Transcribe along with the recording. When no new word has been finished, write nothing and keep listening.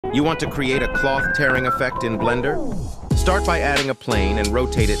You want to create a cloth tearing effect in Blender? Start by adding a plane and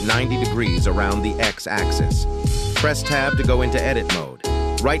rotate it 90 degrees around the X-axis. Press Tab to go into edit mode.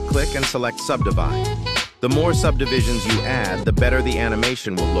 Right-click and select Subdivide. The more subdivisions you add, the better the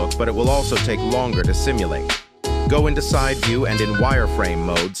animation will look, but it will also take longer to simulate. Go into Side View and in Wireframe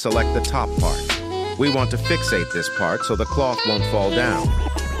mode, select the top part. We want to fixate this part so the cloth won't fall down.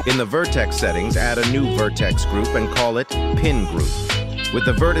 In the vertex settings, add a new vertex group and call it Pin Group. With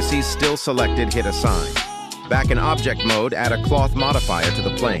the vertices still selected, hit Assign. Back in Object mode, add a cloth modifier to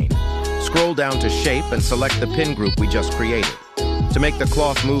the plane. Scroll down to Shape and select the pin group we just created. To make the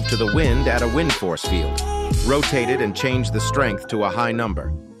cloth move to the wind, add a wind force field. Rotate it and change the strength to a high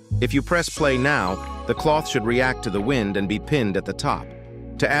number. If you press play now, the cloth should react to the wind and be pinned at the top.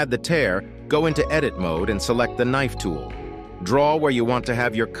 To add the tear, go into Edit mode and select the knife tool. Draw where you want to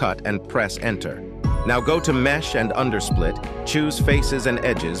have your cut and press Enter. Now go to Mesh and Undersplit, choose Faces and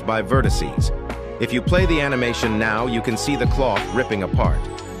Edges by Vertices. If you play the animation now, you can see the cloth ripping apart.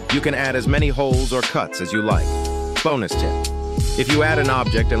 You can add as many holes or cuts as you like. Bonus tip: if you add an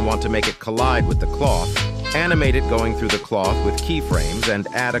object and want to make it collide with the cloth, animate it going through the cloth with keyframes and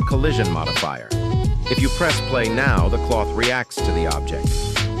add a collision modifier. If you press play now, the cloth reacts to the object.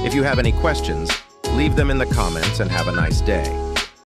 If you have any questions, leave them in the comments and have a nice day.